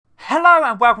Hello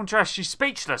and welcome to SG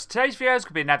Speechless. Today's video is going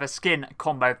to be another skin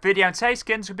combo video, and today's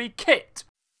skin is going to be Kit.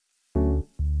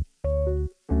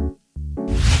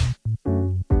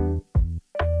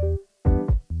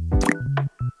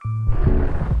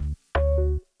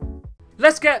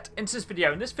 Let's get into this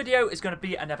video, and this video is going to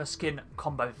be another skin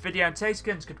combo video, and today's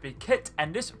skin is going to be Kit,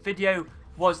 and this video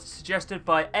was suggested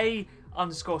by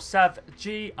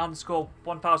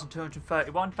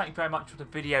A_SevG_1231. Thank you very much for the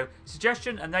video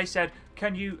suggestion, and they said,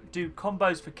 can you do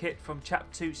combos for Kit from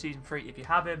Chapter 2 Season 3 if you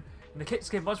have him? And the Kit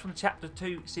skin was from the Chapter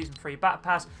 2 Season 3 Battle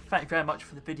Pass. Thank you very much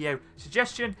for the video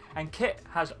suggestion. And Kit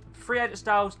has 3 edit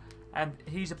styles, and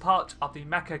he's a part of the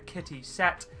Mecha Kitty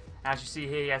Set. As you see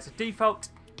here, he has a default.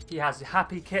 He has the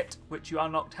Happy Kit, which you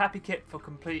unlocked Happy Kit for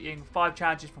completing 5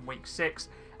 challenges from week 6.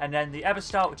 And then the other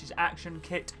style, which is Action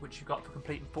Kit, which you got for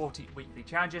completing 40 weekly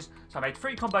challenges. So I made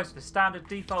 3 combos for the standard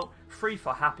default, 3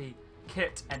 for Happy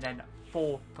Kit, and then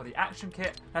 4 for the Action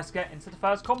Kit. Let's get into the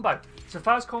first combo. So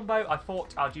first combo, I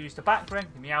thought I'd use the backbling,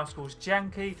 the Meowscles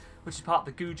Janky, which is part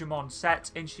of the Gujamon set,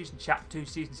 introduced in Chapter 2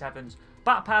 Season 7's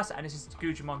Battle Pass, and this is the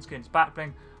Gujamon skin's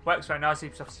backbling. Works very nicely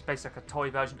because it's basically like a toy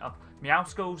version of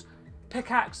Meowscles.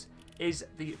 Pickaxe is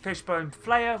the Fishbone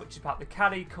Flayer, which is part of the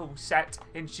Cali Cool set,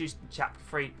 introduced in Chapter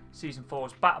 3 Season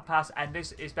 4's Battle Pass, and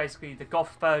this is basically the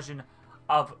goth version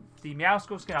of the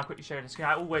Meowscles skin. I'll quickly show you the skin.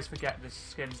 I always forget this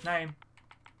skin's name.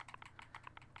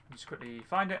 I'll just quickly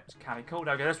find it. It's Cali Cool.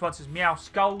 There we go. This one says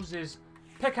Meowscles'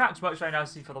 Pickaxe, works very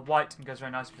nicely for the white and goes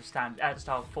very nicely with the standard edit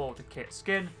style for the Kit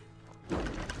skin.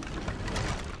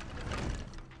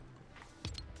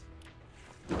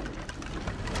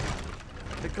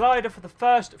 The glider for the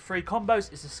first 3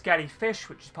 combos is the Skelly Fish,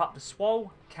 which is part of the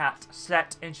Swole Cat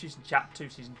set, introduced in Chapter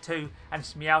 2 Season 2, and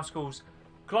it's Meowscles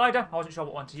glider. I wasn't sure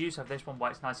what one to use, so this one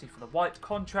works nicely for the white.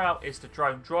 Contrail is the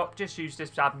Drone Drop. Just used this,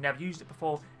 but I've never used it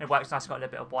before, and it works nicely, got a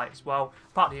little bit of white as well.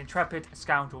 Part of the Intrepid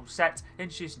Scoundrel set,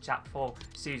 introduced in Chapter 4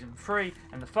 Season 3,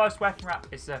 and the first weapon wrap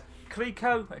is the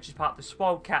Clico, which is part of the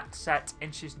Swole Cat set,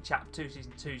 introduced in Chapter 2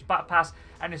 Season 2's Battle Pass,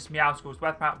 and this Meowscles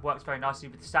weapon wrap works very nicely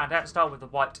with the standard style with the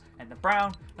white and the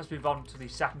brown. Let's move on to the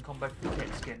second combo for the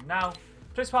Kit skin now.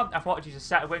 For this one, I thought I'd use a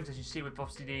set of wings, as you see with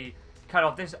obviously the colour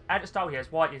of this edit style. He has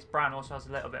white, he has brown, also has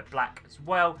a little bit of black as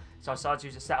well. So I decided to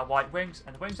use a set of white wings,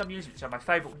 and the wings I'm using, which are my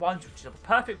favourite ones, which are the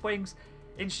Perfect Wings,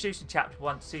 introduced in Chapter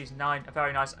 1 Season 9, a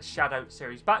very nice Shadow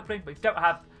series backbling. But if you don't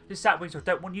have this set of wings, or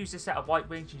don't want to use this set of white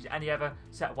wings, use any other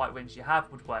set of white wings you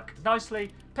have, would work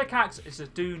nicely. Pickaxe is a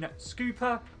Dune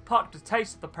Scooper, part of the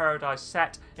Taste of the Paradise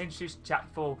set, introduced in Chapter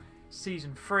 4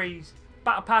 Season 3's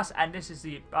Battle Pass, and this is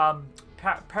the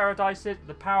Paradise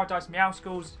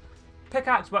Meowscles.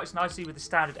 Pickaxe works nicely with the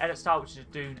standard edit style, which is a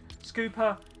Dune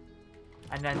Scooper.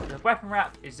 And then the weapon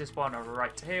wrap is this one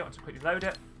right here. I'll just quickly load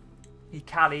it.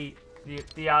 The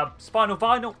Spinal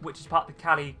Vinyl, which is part of the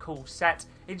Cali Cool set,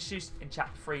 introduced in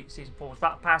Chapter 3 Season 4's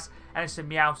Battle Pass. And it's the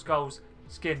Meowscles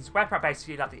skin's weapon wrap,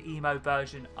 basically like the emo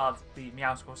version of the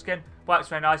Meowscles skin. Works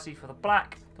very nicely for the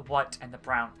black, the white, and the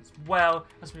brown as well.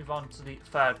 Let's move on to the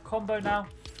third combo now.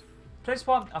 For this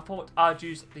one, I thought I'd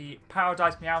use the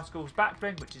Paradise Meowscles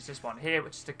backbling, which is this one here,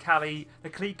 which is the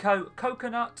Clico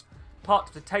Coconut, part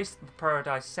of the Taste of the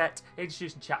Paradise set,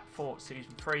 introduced in Chapter 4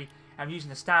 Season 3. I'm using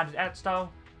the standard edit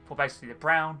style for basically the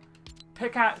brown.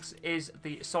 Pickaxe is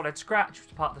the Solid Scratch, which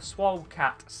is part of the Swole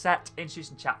Cat set,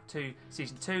 introduced in Chapter 2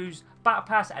 Season 2's Battle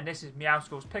Pass, and this is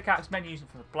Meowscles Pickaxe, mainly using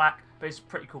it for the black, but it's a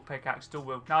pretty cool pickaxe,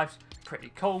 dual-wield knives,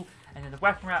 pretty cool. And then the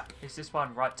weapon wrap is this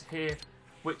one right here,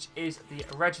 which is the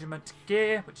Regiment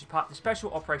Gear, which is part of the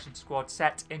Special Operations Squad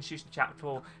set, introduced in Chapter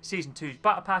 4 Season 2's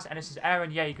Battle Pass, and this is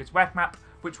Aaron Yeager's weapon wrap,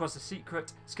 which was the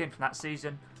secret skin from that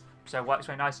season. So it works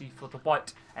very nicely for the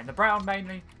white and the brown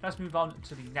mainly. Let's move on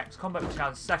to the next combo, which is now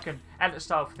the second edit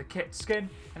style for the Kit skin.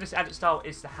 And this edit style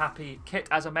is the Happy Kit.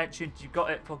 As I mentioned, you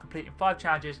got it for completing 5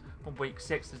 challenges from week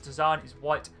 6. The design is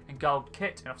white and gold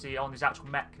kit, and obviously on his actual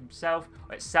mech himself,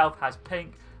 itself has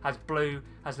pink, has blue,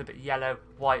 has a bit of yellow,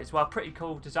 white as well. Pretty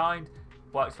cool design.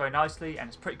 Works very nicely, and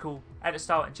it's pretty cool edit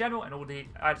style in general, and all the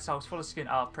edit styles for the skin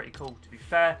are pretty cool, to be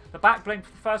fair. The back bling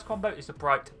for the first combo is the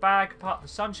Bright Bag, part of the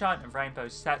Sunshine and Rainbow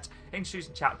set, introduced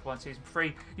in Chapter 1 Season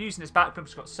 3. Using this back bling,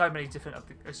 it's got so many different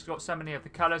it's got so many of the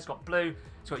colours. It's got blue,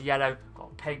 it's got yellow,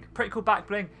 got pink. Pretty cool back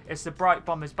bling. It's the Bright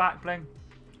Bombers back bling.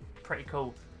 Pretty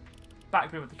cool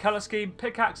backbling with the colour scheme.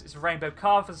 Pickaxe is a Rainbow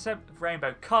Carver, similar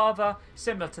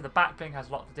to the backbling,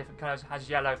 has lots of different colours, has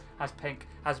yellow, has pink,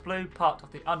 has blue, part of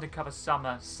the Undercover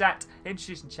Summer set,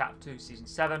 introduced in Chapter 2 Season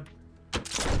 7.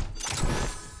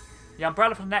 The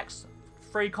umbrella for the next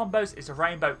 3 combos is a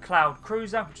Rainbow Cloud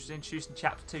Cruiser, which was introduced in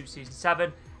Chapter 2 Season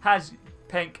 7, has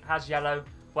pink, has yellow,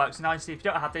 works nicely. If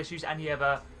you don't have this, use any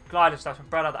other glider /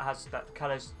 umbrella that has the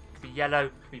colours could be yellow,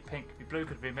 could be pink, could be blue,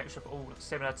 could be a mixture of all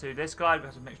similar to this glider. It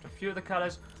has a mixture of a few of the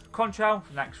colours. Contrail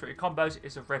from the next 3 combos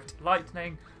is a Rift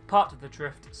Lightning, part of the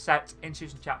Drift set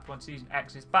introduced in Chapter 1 Season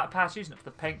X's Battle Pass, using it for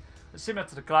the pink. It's similar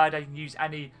to the glider, you can use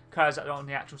any colours that are on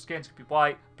the actual skins. It could be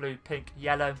white, blue, pink,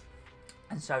 yellow,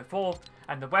 and so forth.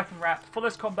 And the weapon wrap for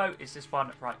this combo is this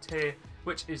one right here,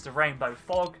 which is the Rainbow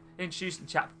Fog, introduced in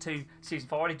Chapter 2 Season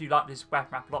 4. I really do like this weapon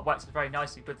wrap a lot, works very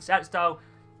nicely with the set style,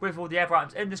 with all the other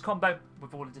items in this combo,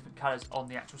 with all the different colours on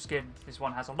the actual skin. This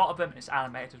one has a lot of them, and it's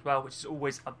animated as well, which is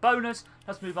always a bonus.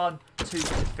 Let's move on to the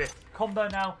 5th combo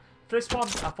now. For this one,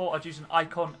 I thought I'd use an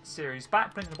Icon Series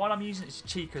backbling. The one I'm using is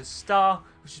Chica's Star,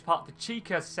 which is part of the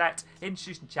Chica set,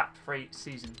 introduced in Chapter 3,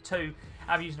 Season 2.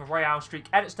 I'm using a Royale Streak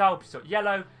edit style. It's got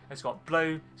yellow, it's got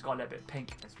blue, it's got a little bit of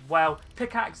pink as well.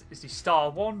 Pickaxe is the Star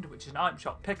Wand, which is an item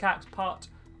shop pickaxe part,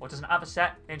 or doesn't have a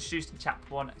set, introduced in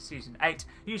Chapter 1, Season 8.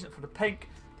 Using it for the pink,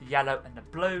 the yellow and the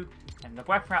blue. And the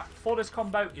weapon wrap for this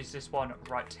combo is this one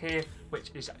right here,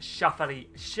 which is Shuffly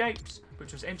Shapes,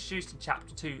 which was introduced in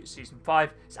Chapter 2, Season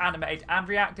 5. It's animated and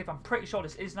reactive. I'm pretty sure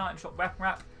this is an item shop weapon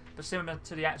wrap, but similar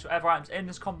to the actual other items in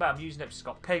this combo, I'm using it. It's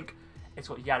got pink, it's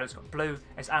got yellow, it's got blue.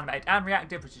 It's animated and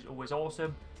reactive, which is always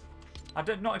awesome.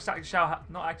 Not exactly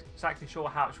sure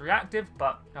how it's reactive,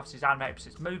 but obviously it's animated because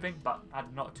it's moving, but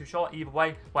I'm not too sure. Either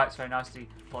way, works very nicely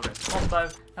for this combo.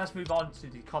 Let's move on to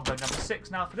the combo number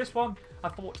 6 now. For this one, I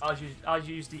thought I'd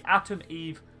use the Atom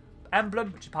Eve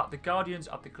emblem, which is part of the Guardians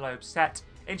of the Globe set,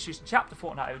 introduced in Chapter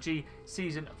Fortnite OG,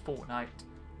 Season Fortnite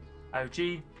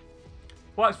OG.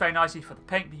 Works very nicely for the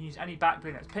pink. You can use any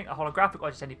backbling that's pink, a holographic, or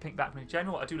just any pink backbling in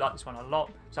general. I do like this one a lot.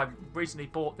 So I recently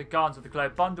bought the Guardians of the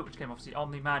Globe bundle, which came obviously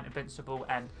Omni-Man, Invincible,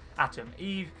 and Atom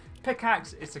Eve.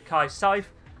 Pickaxe is the Kai Scythe,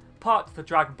 part of the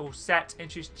Dragon Ball set,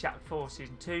 introduced in Chapter 4,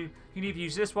 Season 2. You can either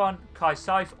use this one, Kai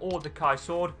Scythe, or the Kai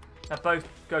Sword. They're both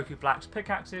Goku Black's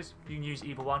pickaxes. You can use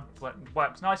either one.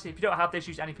 Works nicely. If you don't have this,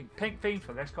 use anything pink themed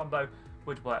for this combo.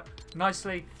 Would work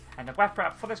nicely. And the weapon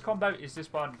wrap for this combo is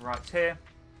this one right here,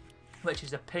 which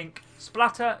is a pink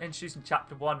splatter, introduced in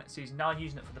Chapter 1, Season 9,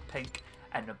 using it for the pink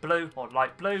and the blue, or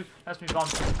light blue. Let's move on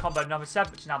to combo number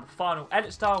 7, which is now the final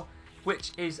edit style,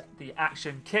 which is the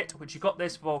Action Kit, which you got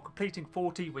this for completing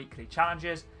 40 weekly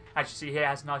challenges. As you see here, it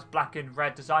has a nice black and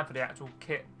red design for the actual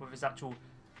kit, with its actual,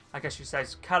 I guess you say,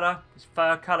 colour, his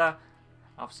fur colour.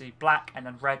 Obviously black and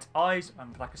then red eyes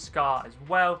and like a scar as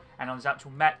well. And on his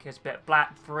actual mech, he has a bit of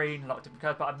black, green, a lot of different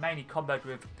colours, but I've mainly comboed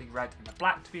with the red and the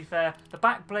black, to be fair. The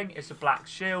back bling is a black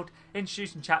shield,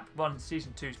 introduced in Chapter 1,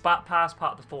 Season 2's Battle Pass,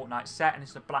 part of the Fortnite set, and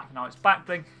it's a black Knight's back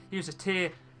bling. He was a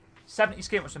tier 70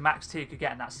 skin, which is the max tier you could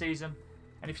get in that season.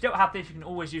 And if you don't have this, you can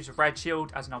always use a red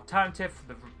shield as an alternative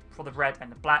for the red,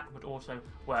 and the black would also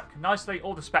work nicely.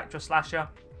 Or the Spectra Slasher,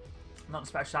 not the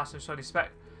Spectra Slasher, sorry,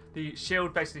 the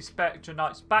shield, basically Spectra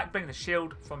Knight's back bling, the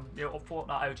shield from the Fortnite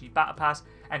OG Battle Pass,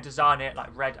 and design it like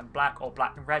red and black, or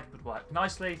black and red would work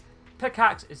nicely.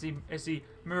 Pickaxe is the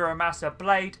Muramasa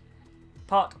Blade,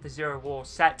 part of the Zero War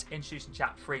set, introduced in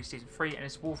Chapter 3, Season 3, and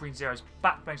it's Wolverine Zero's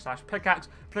back bling / pickaxe.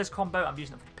 For this combo, I'm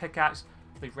using it for the pickaxe,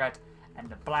 for the red and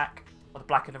the black, or the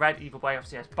black and the red, either way,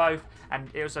 obviously it has both. And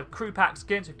it was a crew pack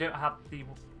skin, so if you don't have the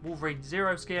Wolverine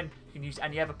Zero skin, you can use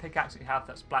any other pickaxe that you have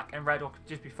that's black and red, or could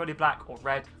just be fully black or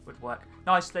red, would work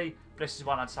nicely. But this is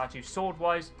one I decided to use sword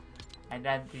wise. And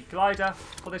then the glider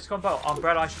for this combo,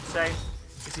 umbrella I should say,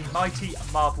 is the Mighty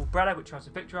Marvel Umbrella, which has a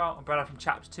Victory Umbrella from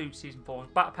Chapter 2, Season 4's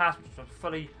Battle Pass, which was a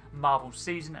fully Marvel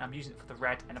season, and I'm using it for the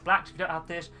red and the black. So if you don't have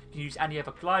this, you can use any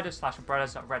other glider /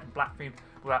 umbrellas that are red and black themed,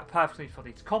 will work perfectly for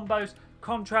these combos.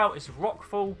 Contrail is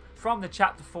Rockfall from the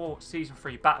Chapter 4 Season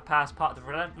 3 Battle Pass, part of the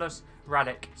Relentless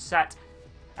Relic set.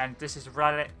 And this is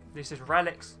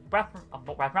Relic's weapon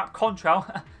wrap,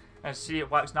 Contrail. And see, it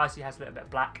works nicely, it has a little bit of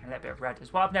black and a little bit of red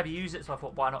as well. I've never used it, so I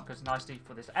thought why not, goes nicely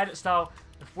for this edit style.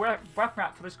 The weapon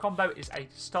wrap for this combo is a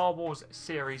Star Wars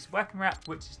series weapon wrap,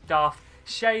 which is Darth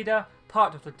Shader,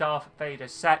 part of the Darth Vader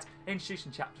set, introduced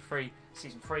in Chapter 3,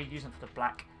 Season 3, using for the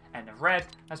black and the red.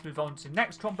 Let's move on to the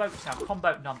next combo, which is now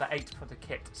combo number 8 for the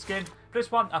kit skin. For this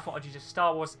one, I thought I'd use a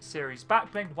Star Wars series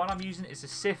backbling. The one I'm using is the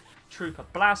Sith Trooper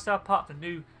Blaster, part of the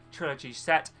new trilogy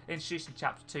set, introduced in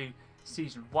Chapter 2,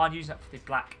 Season 1, using it for the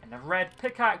black and the red.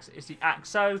 Pickaxe is the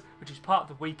Axo, which is part of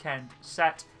the Weekend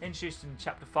set, introduced in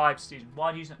Chapter 5, Season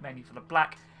 1, using it mainly for the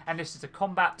black. And this is the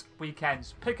Combat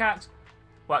Weekends pickaxe.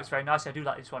 Works very nicely. I do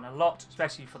like this one a lot,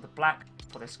 especially for the black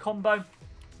for this combo.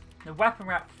 The weapon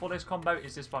wrap for this combo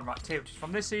is this one right here, which is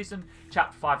from this season,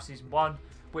 Chapter 5, Season 1,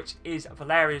 which is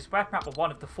Valeria's weapon wrap, or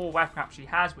one of the 4 weapon wraps she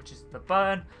has, which is the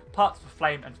Burn, part of the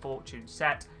Flame and Fortune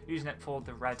set, using it for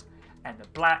the red and the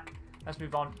black. let's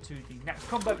move on to the next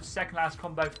combo, which is the second last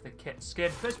combo for the kit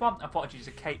skin. For this one, I thought I'd use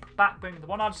a cape backbling. The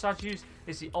one I decided to use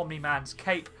is the Omni-Man's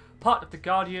cape, part of the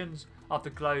Guardians of the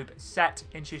Globe set,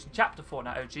 introduced in Chapter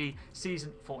Fortnite OG,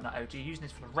 Season Fortnite OG. Using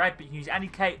this for the red, but you can use any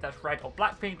cape that's red or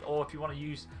black themed, or if you want to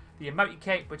use the emoji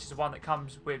cape, which is the one that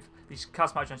comes with these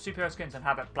customized superhero skins and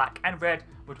have it black and red,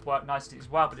 would work nicely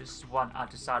as well, but this is the one I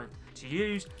decided to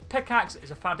use. Pickaxe is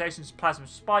a Foundation's Plasma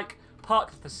Spike,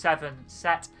 part of the 7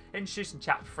 set, introduced in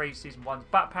Chapter 3, Season 1's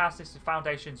Battle Pass. This is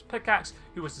Foundation's Pickaxe,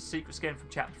 who was the secret skin from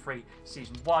Chapter 3,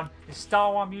 Season 1. The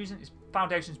style I'm using is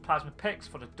Foundation's Plasma Picks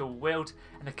for the dual wield,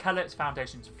 and the colour is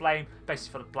Foundation's Flame,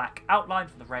 basically for the black outline,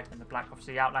 for the red and the black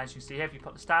obviously outlines. You can see here, if you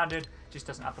put the standard, it just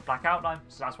doesn't have the black outline,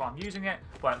 so that's why I'm using it.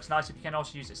 Works nice. If you can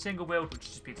also use it single wield, which would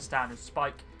just be the standard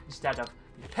spike instead of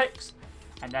the picks.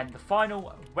 And then the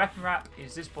final weapon wrap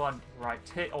is this one right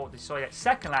here, or the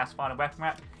second last final weapon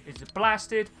wrap is the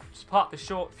Blasted, which is part of the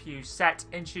short fuse set,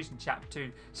 introduced in Chapter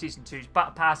 2, Season 2's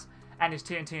Battle Pass, and is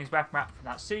TNT's weapon wrap from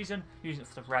that season, using it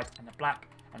for the red and the black.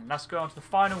 And let's go on to the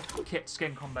final kit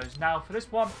skin combos now. For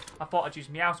this one, I thought I'd use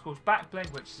Meowscles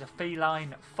Backbling, which is a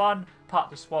feline fun, part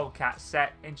of the Swole Cat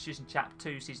set, introduced in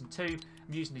Chapter 2, Season 2.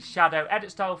 I'm using the Shadow edit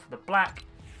style for the black.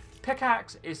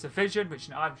 Pickaxe is the Vision, which is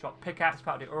an item shop pickaxe,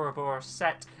 part of the Ouroboros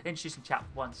set, introduced in Chapter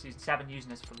 1, Season 7,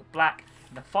 using this for the black.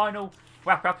 And the final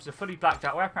weapon wrap is a fully blacked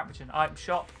out weapon wrap, which is an item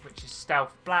shop, which is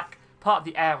Stealth Black, part of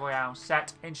the Air Royale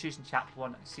set, introduced in Chapter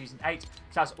 1, Season 8. So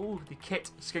that's all of the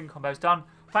kit skin combos done.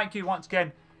 Thank you once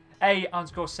again,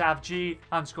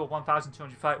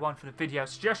 A_SavG_1231 for the video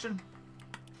suggestion.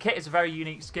 Kit is a very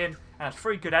unique skin and has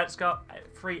 3 good edit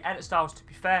styles to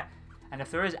be fair. And if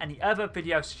there is any other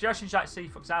video suggestions you'd like to see,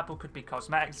 for example, could be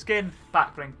cosmetic skin,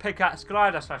 backbling, pickaxe,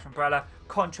 glider/umbrella,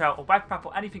 contrail, or weapon wrap,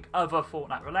 or anything other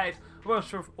Fortnite related,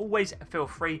 always feel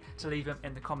free to leave them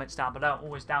in the comments down below. I'm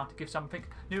always down to give something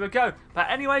new a go. But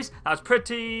anyways, that was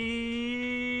pretty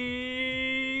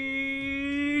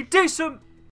decent.